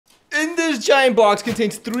in this giant box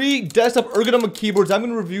contains 3 desktop ergonomic keyboards I'm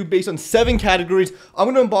going to review based on 7 categories.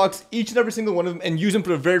 I'm going to unbox each and every single one of them and use them for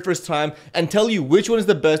the very first time and tell you which one is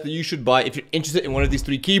the best that you should buy if you're interested in one of these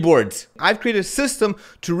 3 keyboards. I've created a system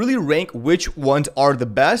to really rank which ones are the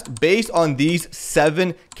best based on these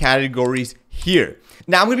 7 categories here.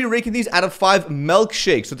 Now, I'm going to be ranking these out of 5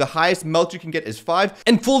 milkshakes. So the highest milk you can get is 5.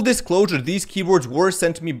 And full disclosure, these keyboards were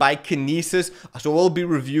sent to me by Kinesis. So we'll be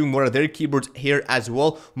reviewing one of their keyboards here as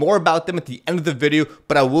well. More about them at the end of the video.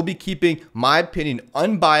 But I will be keeping my opinion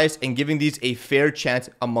unbiased and giving these a fair chance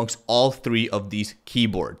amongst all 3 of these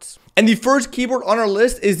keyboards. And the first keyboard on our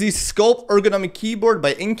list is the Sculpt ergonomic keyboard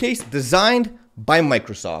by Encase, designed by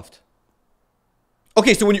Microsoft.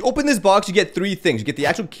 Okay, so when you open this box, you get 3 things. You get the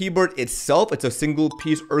actual keyboard itself. It's a single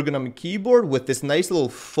piece ergonomic keyboard with this nice little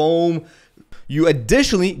foam. You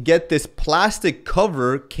additionally get this plastic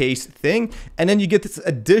cover case thing, and then you get this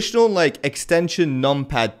additional like extension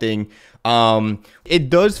numpad thing. It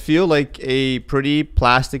does feel like a pretty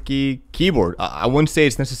plasticky keyboard. I wouldn't say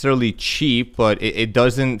it's necessarily cheap, but it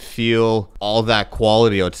doesn't feel all that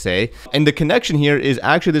quality, I would say. And the connection here is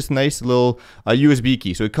actually this nice little USB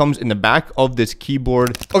key. So it comes in the back of this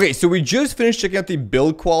keyboard. Okay, so we just finished checking out the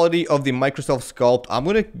build quality of the Microsoft Sculpt. I'm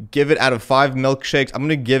going to give it out of 5 milkshakes. I'm going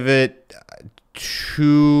to give it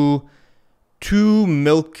two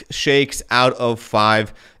milkshakes out of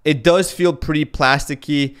 5. It does feel pretty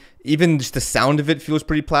plasticky. Even just the sound of it feels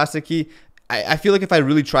pretty plasticky. I feel like if I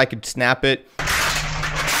really try, I could snap it.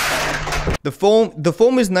 The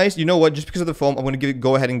foam is nice. You know what? Just because of the foam, I'm going to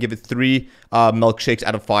go ahead and give it 3 milkshakes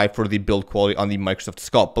out of 5 for the build quality on the Microsoft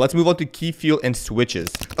Sculpt. But let's move on to key feel and switches.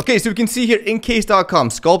 Okay, so we can see here, Encase.com,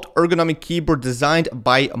 Sculpt ergonomic keyboard designed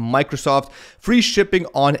by Microsoft. Free shipping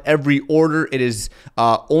on every order. It is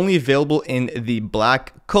only available in the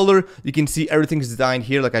black color. You can see everything's designed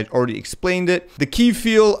here like I already explained it. The key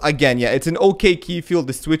feel, again, yeah, it's an okay key feel.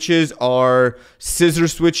 The switches are scissor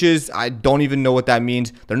switches. I don't even know what that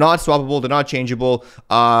means. They're not swappable. They're not changeable.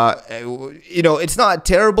 You know, it's not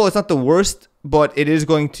terrible. It's not the worst, but it is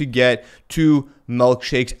going to get 2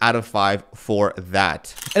 milkshakes out of 5 for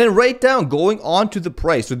that. And then right down, going on to the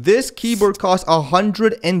price. So this keyboard costs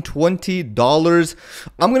 $120.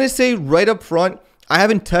 I'm going to say right up front, I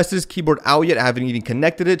haven't tested this keyboard out yet. I haven't even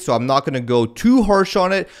connected it, so I'm not going to go too harsh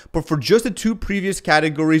on it. But for just the 2 previous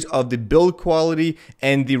categories of the build quality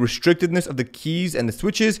and the restrictedness of the keys and the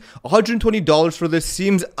switches, $120 for this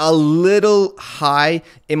seems a little high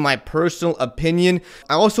in my personal opinion.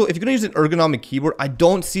 I also, if you're going to use an ergonomic keyboard, I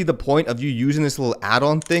don't see the point of you using this little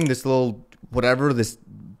add-on thing, this little whatever, this,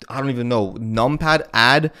 I don't even know, numpad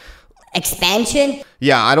add. Expansion?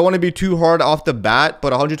 Yeah, I don't want to be too hard off the bat,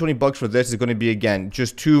 but 120 bucks for this is going to be, again,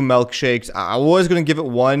 just 2 milkshakes. I was going to give it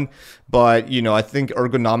 1, but, you know, I think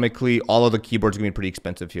ergonomically, all of the keyboards are going to be pretty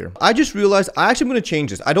expensive here. I just realized I actually am going to change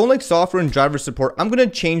this. I don't like software and driver support. I'm going to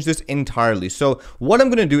change this entirely. So what I'm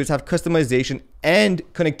going to do is have customization and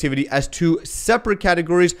connectivity as 2 separate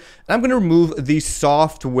categories. And I'm going to remove the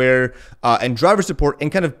software and driver support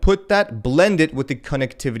and kind of blend it with the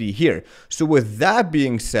connectivity here. So with that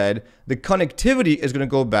being said, the connectivity is going to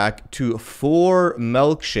go back to 4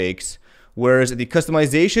 milkshakes, whereas the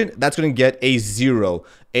customization, that's going to get a 0,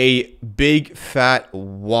 a big fat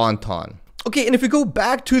wonton. Okay, and if we go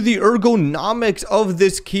back to the ergonomics of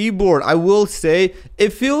this keyboard, I will say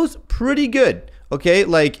it feels pretty good. Okay,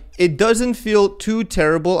 like it doesn't feel too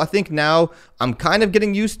terrible. I think now I'm kind of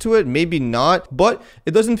getting used to it, maybe not, but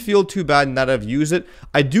it doesn't feel too bad now that I've used it.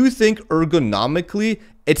 I do think ergonomically,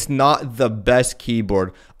 it's not the best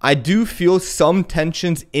keyboard. I do feel some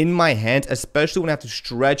tensions in my hands, especially when I have to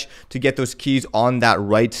stretch to get those keys on that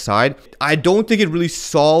right side. I don't think it really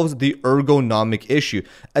solves the ergonomic issue,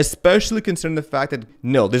 especially considering the fact that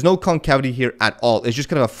no, there's no concavity here at all. It's just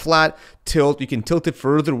kind of a flat tilt. You can tilt it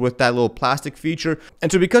further with that little plastic feature.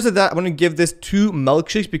 And so because of that, I'm going to give this 2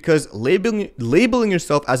 milkshakes because labeling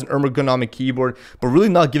yourself as an ergonomic keyboard, but really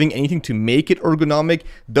not giving anything to make it ergonomic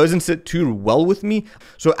doesn't sit too well with me.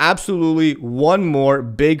 So absolutely 1 more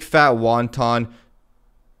big fat wonton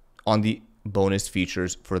on the bonus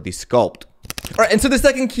features for the Sculpt. All right, and so the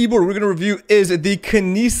second keyboard we're going to review is the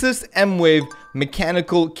Kinesis mwave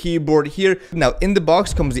mechanical keyboard here. Now, in the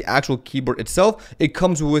box comes the actual keyboard itself. It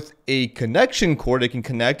comes with a connection cord it can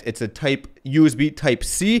connect. It's a USB type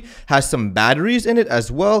C, has some batteries in it as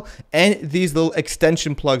well, and these little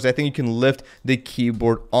extension plugs I think you can lift the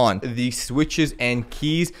keyboard on. The switches and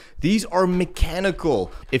keys, these are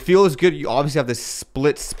mechanical. It feels good. You obviously have this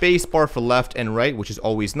split space bar for left and right, which is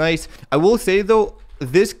always nice. I will say though,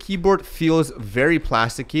 this keyboard feels very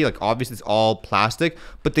plasticky. Like obviously it's all plastic,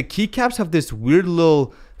 but the keycaps have this weird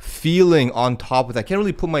little feeling on top of that. I can't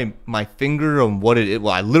really put my finger on what it is.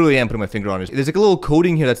 Well, I literally am putting my finger on it. There's like a little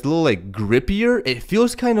coating here that's a little like grippier. It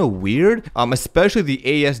feels kind of weird, especially the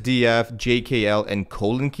ASDF, JKL, and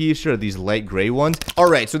colon keys here, these light gray ones. All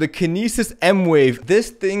right, so the Kinesis mwave, this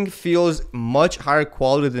thing feels much higher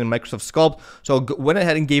quality than Microsoft Sculpt. So I went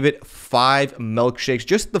ahead and gave it 5 milkshakes.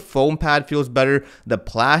 Just the foam pad feels better, the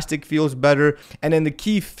plastic feels better, and then the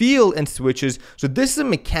key feel and switches. So this is a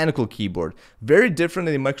mechanical keyboard, very different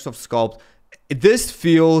than the Microsoft Sculpt. This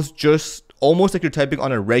feels just almost like you're typing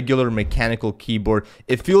on a regular mechanical keyboard.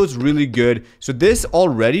 It feels really good. So this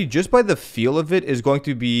already, just by the feel of it, is going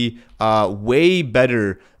to be way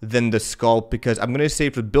better than the Sculpt, because I'm going to say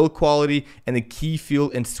for build quality and the key feel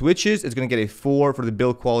and switches, it's going to get a 4 for the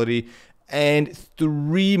build quality and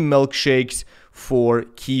 3 milkshakes for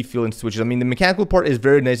key feel and switches. I mean, the mechanical part is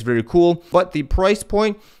very nice, very cool, but the price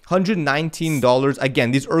point, $119.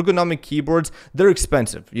 Again, these ergonomic keyboards, they're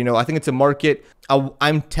expensive. You know, I think it's a market.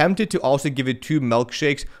 I'm tempted to also give it 2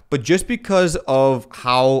 milkshakes, but just because of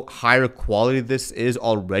how higher quality this is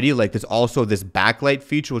already, like there's also this backlight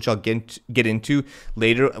feature, which I'll get into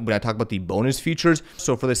later when I talk about the bonus features.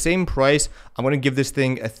 So for the same price, I'm going to give this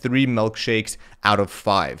thing a 3 milkshakes out of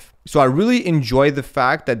 5. So I really enjoy the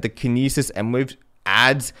fact that the Kinesis mwave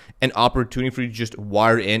adds an opportunity for you to just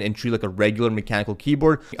wire in and treat like a regular mechanical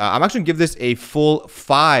keyboard. I'm actually going to give this a full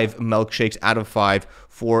 5 milkshakes out of 5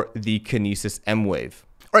 for the Kinesis mwave.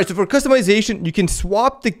 All right, so for customization, you can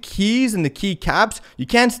swap the keys and the key caps. You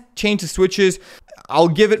can't change the switches. I'll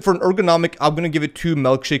give it, for an ergonomic, I'm going to give it 2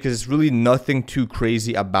 milkshakes because it's really nothing too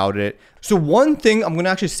crazy about it. So one thing I'm going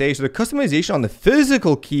to actually say, so the customization on the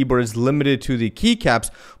physical keyboard is limited to the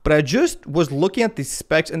keycaps, but I just was looking at the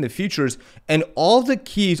specs and the features, and all the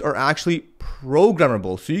keys are actually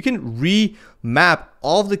programmable. So you can remap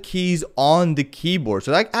all the keys on the keyboard.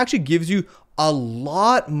 So that actually gives you a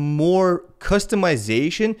lot more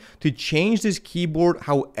customization to change this keyboard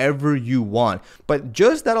however you want. But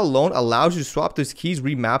just that alone allows you to swap those keys,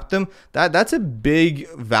 remap them. That's a big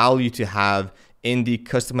value to have in the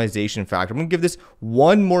customization factor. I'm gonna give this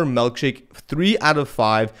 1 more milkshake, 3 out of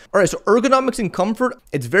 5. All right, so ergonomics and comfort,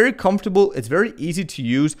 it's very comfortable, it's very easy to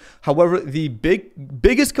use. However, the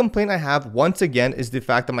biggest complaint I have, once again, is the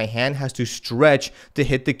fact that my hand has to stretch to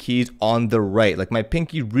hit the keys on the right. Like my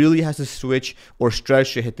pinky really has to switch or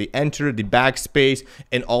stretch to hit the enter, the backspace,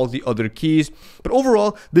 and all the other keys. But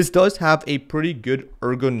overall, this does have a pretty good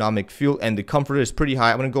ergonomic feel, and the comfort is pretty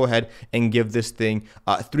high. I'm gonna go ahead and give this thing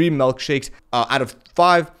 3 milkshakes out of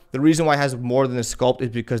 5. The reason why it has more than the Sculpt is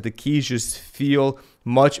because the keys just feel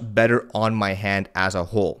much better on my hand as a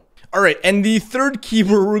whole. All right, and the third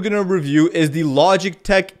keyboard we're gonna review is the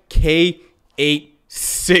Logitech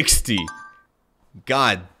K860.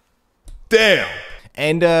 God damn.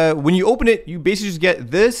 And when you open it, you basically just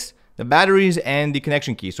get this, the batteries, and the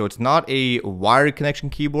connection key. So it's not a wired connection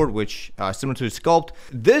keyboard, which similar to the Sculpt.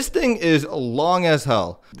 This thing is long as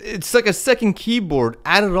hell. It's like a second keyboard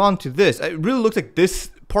added on to this. It really looks like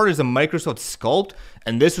this part is a Microsoft Sculpt,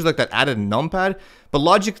 and this was like that added numpad. But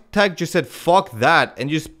Logitech just said, fuck that, and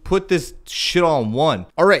just put this shit on one.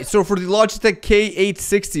 All right, so for the Logitech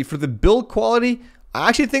K860, for the build quality, I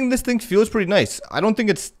actually think this thing feels pretty nice. I don't think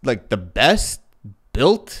it's like the best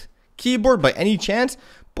built keyboard by any chance,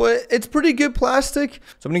 but it's pretty good plastic.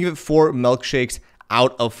 So I'm gonna give it 4 milkshakes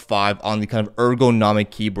out of 5 on the kind of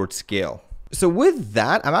ergonomic keyboard scale. So with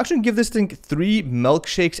that, I'm actually gonna give this thing 3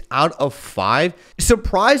 milkshakes out of 5.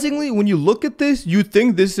 Surprisingly, when you look at this, you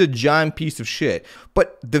think this is a giant piece of shit.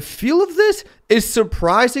 But the feel of this is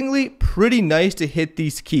surprisingly pretty nice to hit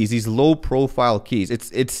these keys, these low profile keys.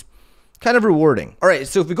 It's kind of rewarding. All right,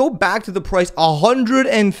 so if we go back to the price,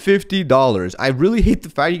 $150. I really hate the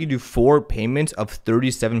fact you can do 4 payments of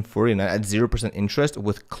 $37.49 at 0% interest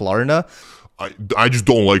with Klarna. I just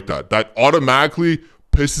don't like that. That automatically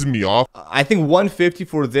pisses me off. I think $150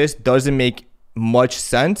 for this doesn't make much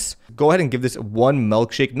sense. Go ahead and give this 1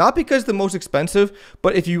 milkshake, not because it's the most expensive,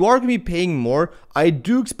 but if you are going to be paying more, I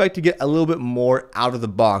do expect to get a little bit more out of the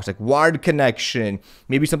box, like wired connection,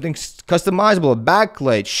 maybe something customizable, a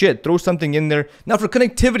backlight, shit, throw something in there. Now for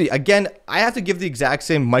connectivity, again, I have to give the exact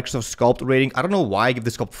same Microsoft Sculpt rating. I don't know why I give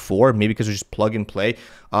the Sculpt 4, maybe because it's just plug and play.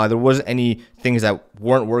 There wasn't any things that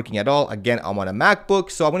weren't working at all. Again, I'm on a MacBook,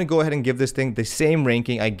 so I'm going to go ahead and give this thing the same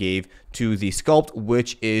ranking I gave to the Sculpt,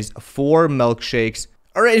 which is 4 milkshakes.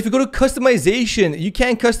 All right, if you go to customization, you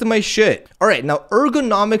can't customize shit. All right, now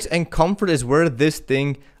ergonomics and comfort is where this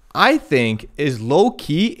thing, I think, is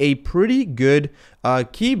low-key a pretty good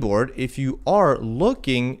keyboard if you are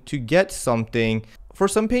looking to get something for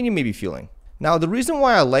some pain you may be feeling. Now, the reason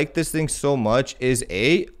why I like this thing so much is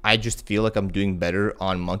I just feel like I'm doing better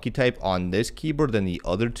on monkey type on this keyboard than the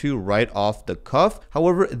other two right off the cuff.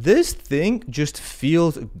 However, this thing just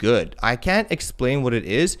feels good. I can't explain what it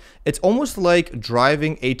is. It's almost like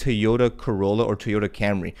driving a Toyota Corolla or Toyota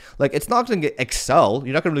Camry. Like, it's not going to excel.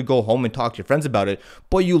 You're not going to really go home and talk to your friends about it,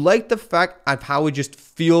 but you like the fact of how it just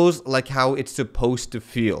feels like how it's supposed to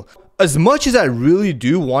feel. As much as I really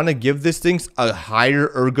do want to give this thing a higher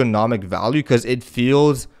ergonomic value because it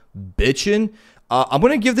feels bitchin', I'm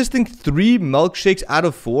going to give this thing 3 milkshakes out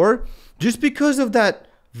of 4 just because of that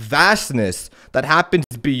vastness that happens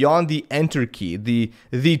beyond the enter key,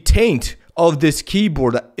 the taint of this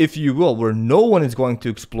keyboard, if you will, where no one is going to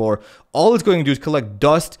explore. All it's going to do is collect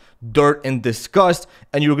dust, dirt, and disgust,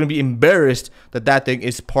 and you're going to be embarrassed that that thing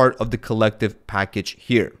is part of the collective package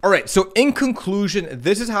here. All right, so in conclusion,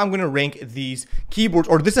 this is how I'm going to rank these keyboards,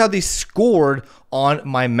 or this is how they scored on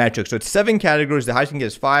my metrics. So it's 7 categories. The highest you can get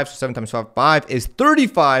is 5, so 7 times 5 is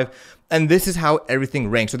 35. And this is how everything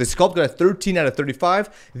ranks. So the Sculpt got a 13 out of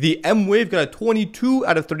 35, the mwave got a 22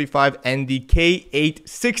 out of 35, and the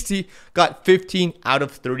K860 got 15 out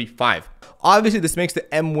of 35. Obviously, this makes the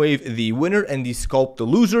mwave the winner and the Sculpt the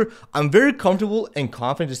loser. I'm very comfortable and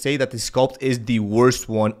confident to say that the Sculpt is the worst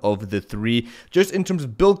one of the 3. Just in terms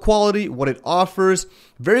of build quality, what it offers,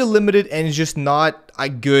 very limited and it's just not a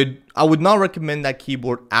good. I would not recommend that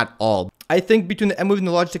keyboard at all. I think between the mwave and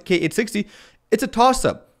the Logitech K860, it's a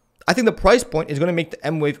toss-up. I think the price point is going to make the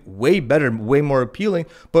mwave way better, way more appealing.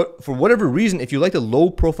 But for whatever reason, if you like the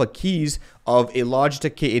low profile keys of a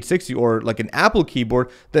Logitech K860 or like an Apple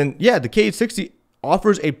keyboard, then yeah, the K860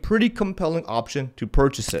 offers a pretty compelling option to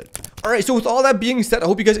purchase it. All right, so with all that being said, I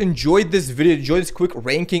hope you guys enjoyed this video, enjoyed this quick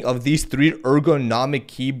ranking of these 3 ergonomic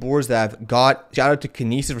keyboards that I've got. Shout out to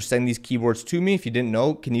Kinesis for sending these keyboards to me. If you didn't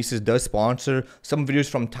know, Kinesis does sponsor some videos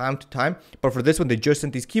from time to time, but for this one, they just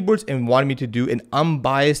sent these keyboards and wanted me to do an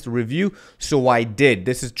unbiased review, so I did.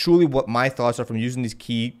 This is truly what my thoughts are from using these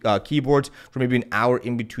keyboards for maybe an hour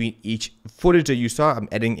in between each footage that you saw. I'm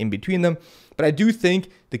editing in between them. But I do think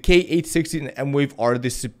the K860 and the mwave are the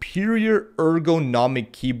superior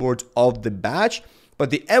ergonomic keyboards of the batch.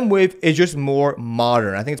 But the mwave is just more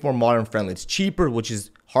modern. I think it's more modern friendly. It's cheaper, which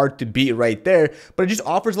is hard to beat right there. But it just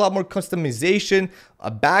offers a lot more customization,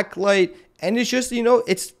 a backlight, and it's just, you know,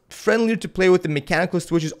 it's friendlier to play with. The mechanical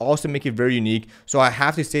switches also make it very unique. So I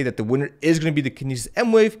have to say that the winner is going to be the Kinesis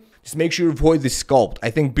mwave. Just make sure you avoid the Sculpt.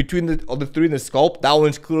 I think between the other 3 and the Sculpt, that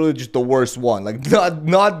one's clearly just the worst one. Like,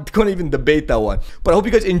 not gonna even debate that one. But I hope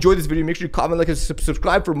you guys enjoyed this video. Make sure you comment, like, and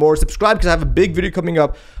subscribe for more. Subscribe because I have a big video coming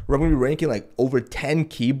up where I'm gonna be ranking like over 10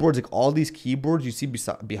 keyboards. Like all these keyboards you see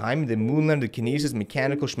behind me, the Moonland, the Kinesis,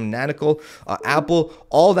 Mechanical, Schmananical, Apple,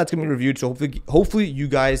 all that's gonna be reviewed. So hopefully you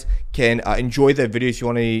guys can enjoy that video. If you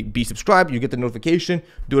want to be subscribed, you get the notification.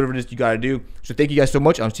 Do whatever it is you gotta do. So thank you guys so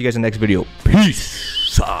much. I'll see you guys in the next video. Peace.